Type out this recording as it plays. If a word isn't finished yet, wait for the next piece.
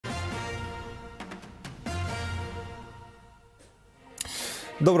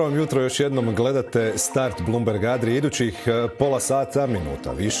Dobro vam jutro, još jednom gledate start Bloomberg Adrije. Idućih pola sata,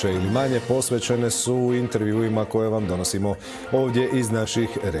 minuta, više ili manje, posvećene su intervjuima koje vam donosimo ovdje iz naših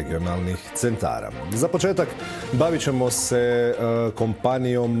regionalnih centara. Za početak bavit ćemo se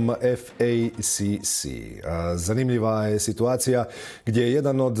kompanijom FACC. Zanimljiva je situacija gdje je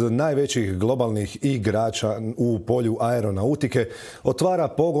jedan od najvećih globalnih igrača u polju aeronautike otvara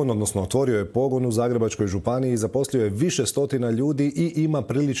pogon, odnosno otvorio je pogon u Zagrebačkoj županiji, zaposlio je više stotina ljudi i ima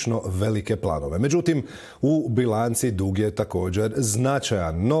prilično velike planove. Međutim, u bilanci dug je također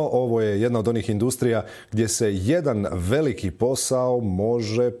značajan, no ovo je jedna od onih industrija gdje se jedan veliki posao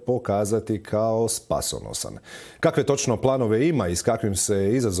može pokazati kao spasonosan. Kakve točno planove ima i s kakvim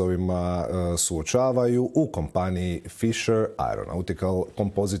se izazovima suočavaju u kompaniji Fisher Aeronautical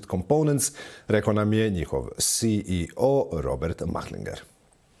Composite Components, rekao nam je njihov CEO Robert Machlinger.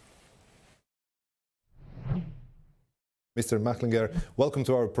 Mr. Machlinger, welcome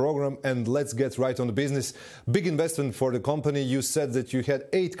to our program, and let's get right on the business. Big investment for the company. You said that you had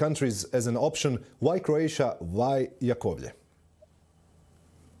 8 countries as an option. Why Croatia? Why Jakovlju?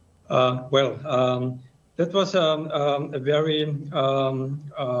 That was a very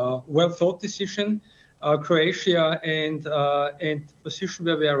well-thought decision. Croatia and the position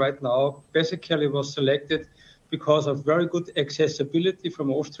where we are right now basically was selected because of very good accessibility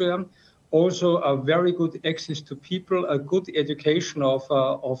from Austria. Also, a very good access to people, a good education of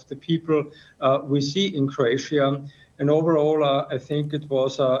the people we see in Croatia. And overall, I think it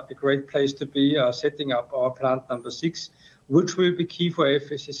was a great place to be setting up our plant number 6, which will be key for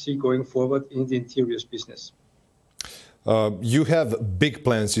FACC going forward in the interiors business. You have big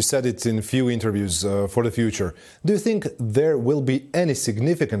plans, you said it in a few interviews, for the future. Do you think there will be any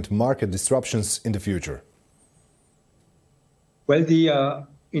significant market disruptions in the future? Well, the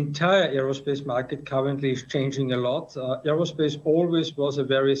entire aerospace market currently is changing a lot. Aerospace always was a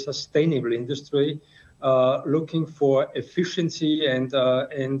very sustainable industry, looking for efficiency and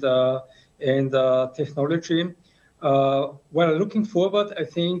technology. Looking forward, I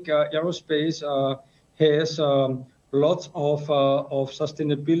think aerospace has lots of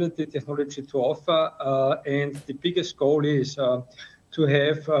sustainability technology to offer, and the biggest goal is to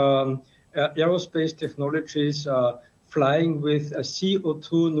have aerospace technologies flying with a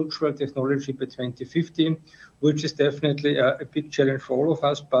CO2 neutral technology by 2050, which is definitely a big challenge for all of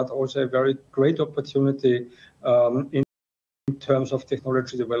us, but also a very great opportunity in terms of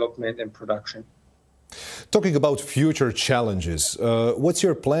technology development and production. Talking about future challenges, what's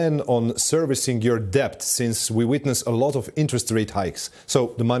your plan on servicing your debt, since we witness a lot of interest rate hikes,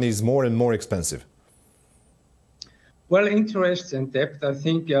 so the money is more and more expensive? Well, interest and debt, I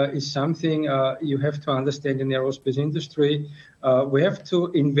think, is something you have to understand in the aerospace industry. We have to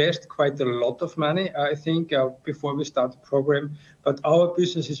invest quite a lot of money, I think, before we start the program. But our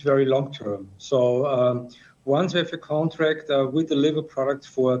business is very long-term. So once we have a contract, we deliver products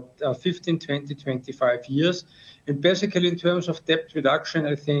for 15, 20, 25 years. And basically, in terms of debt reduction,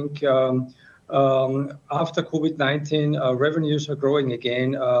 I think after COVID-19, revenues are growing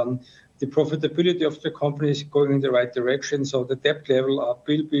again. The profitability of the company is going in the right direction, so the debt level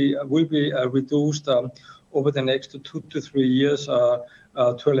will be reduced over the next 2 to 3 years to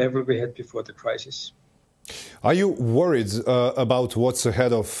a level we had before the crisis. Are you worried about what's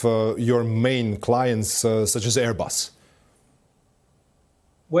ahead of your main clients, such as Airbus?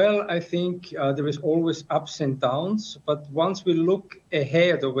 Well, I think there is always ups and downs, but once we look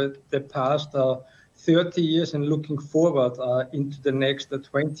ahead over the past 30 years and looking forward into the next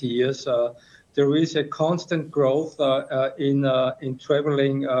 20 years, there is a constant growth in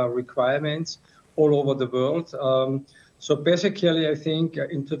traveling requirements all over the world. So basically, I think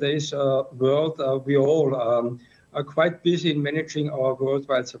in today's world, we all are quite busy in managing our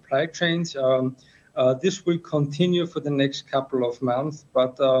worldwide supply chains. This will continue for the next couple of months,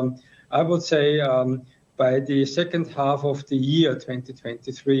 but I would say by the second half of the year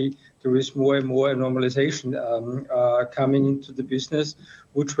 2023, there is more and more normalization coming into the business,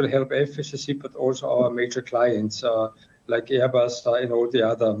 which will help FACC, but also our major clients like Airbus and all the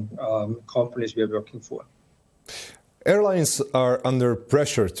other companies we are working for. Airlines are under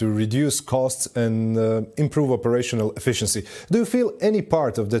pressure to reduce costs and improve operational efficiency. Do you feel any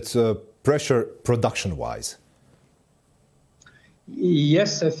part of that pressure production-wise?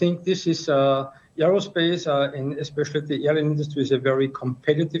 Yes, I think this is aerospace, and especially the airline industry, is a very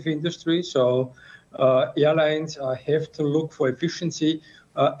competitive industry. So airlines have to look for efficiency.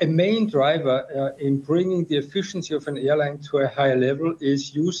 A main driver in bringing the efficiency of an airline to a higher level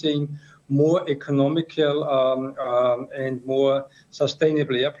is using more economical and more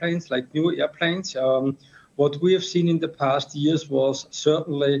sustainable airplanes, like new airplanes. what we have seen in the past years was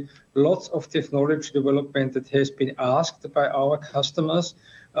certainly lots of technology development that has been asked by our customers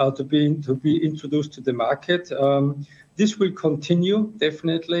to be introduced to the market. This will continue,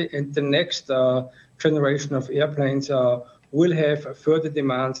 definitely, and the next generation of airplanes will have further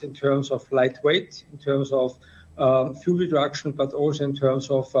demands in terms of lightweight, in terms of fuel reduction, but also in terms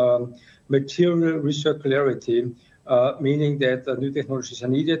of material recircularity, meaning that new technologies are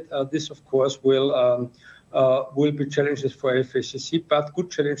needed. This, of course, will be challenges for FACC, but good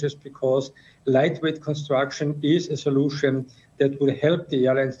challenges because lightweight construction is a solution that will help the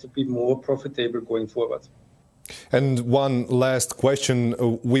airlines to be more profitable going forward. And one last question.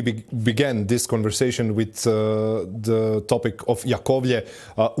 We began this conversation with the topic of Jakovlju.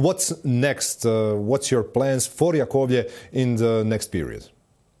 What's next? What's your plans for Jakovlju in the next period?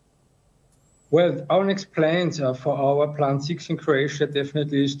 Well, our next plans for our Plant 6 in Croatia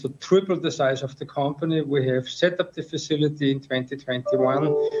definitely is to triple the size of the company. We have set up the facility in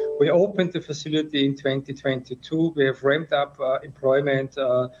 2021. We opened the facility in 2022. We have ramped up employment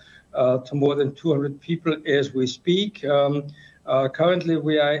to more than 200 people as we speak. Currently,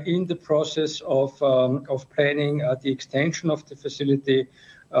 we are in the process of planning the extension of the facility.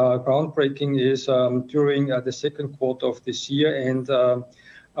 Groundbreaking is during the second quarter of this year, and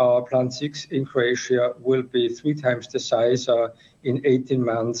Plant 6 in Croatia will be 3 times the size in 18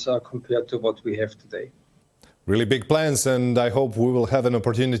 months compared to what we have today. Really big plans, and I hope we will have an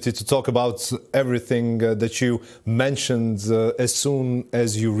opportunity to talk about everything that you mentioned as soon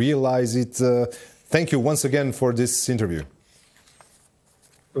as you realize it. Thank you once again for this interview.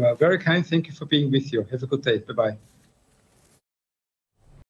 Very kind. Thank you for being with you. Have a good day. Bye-bye.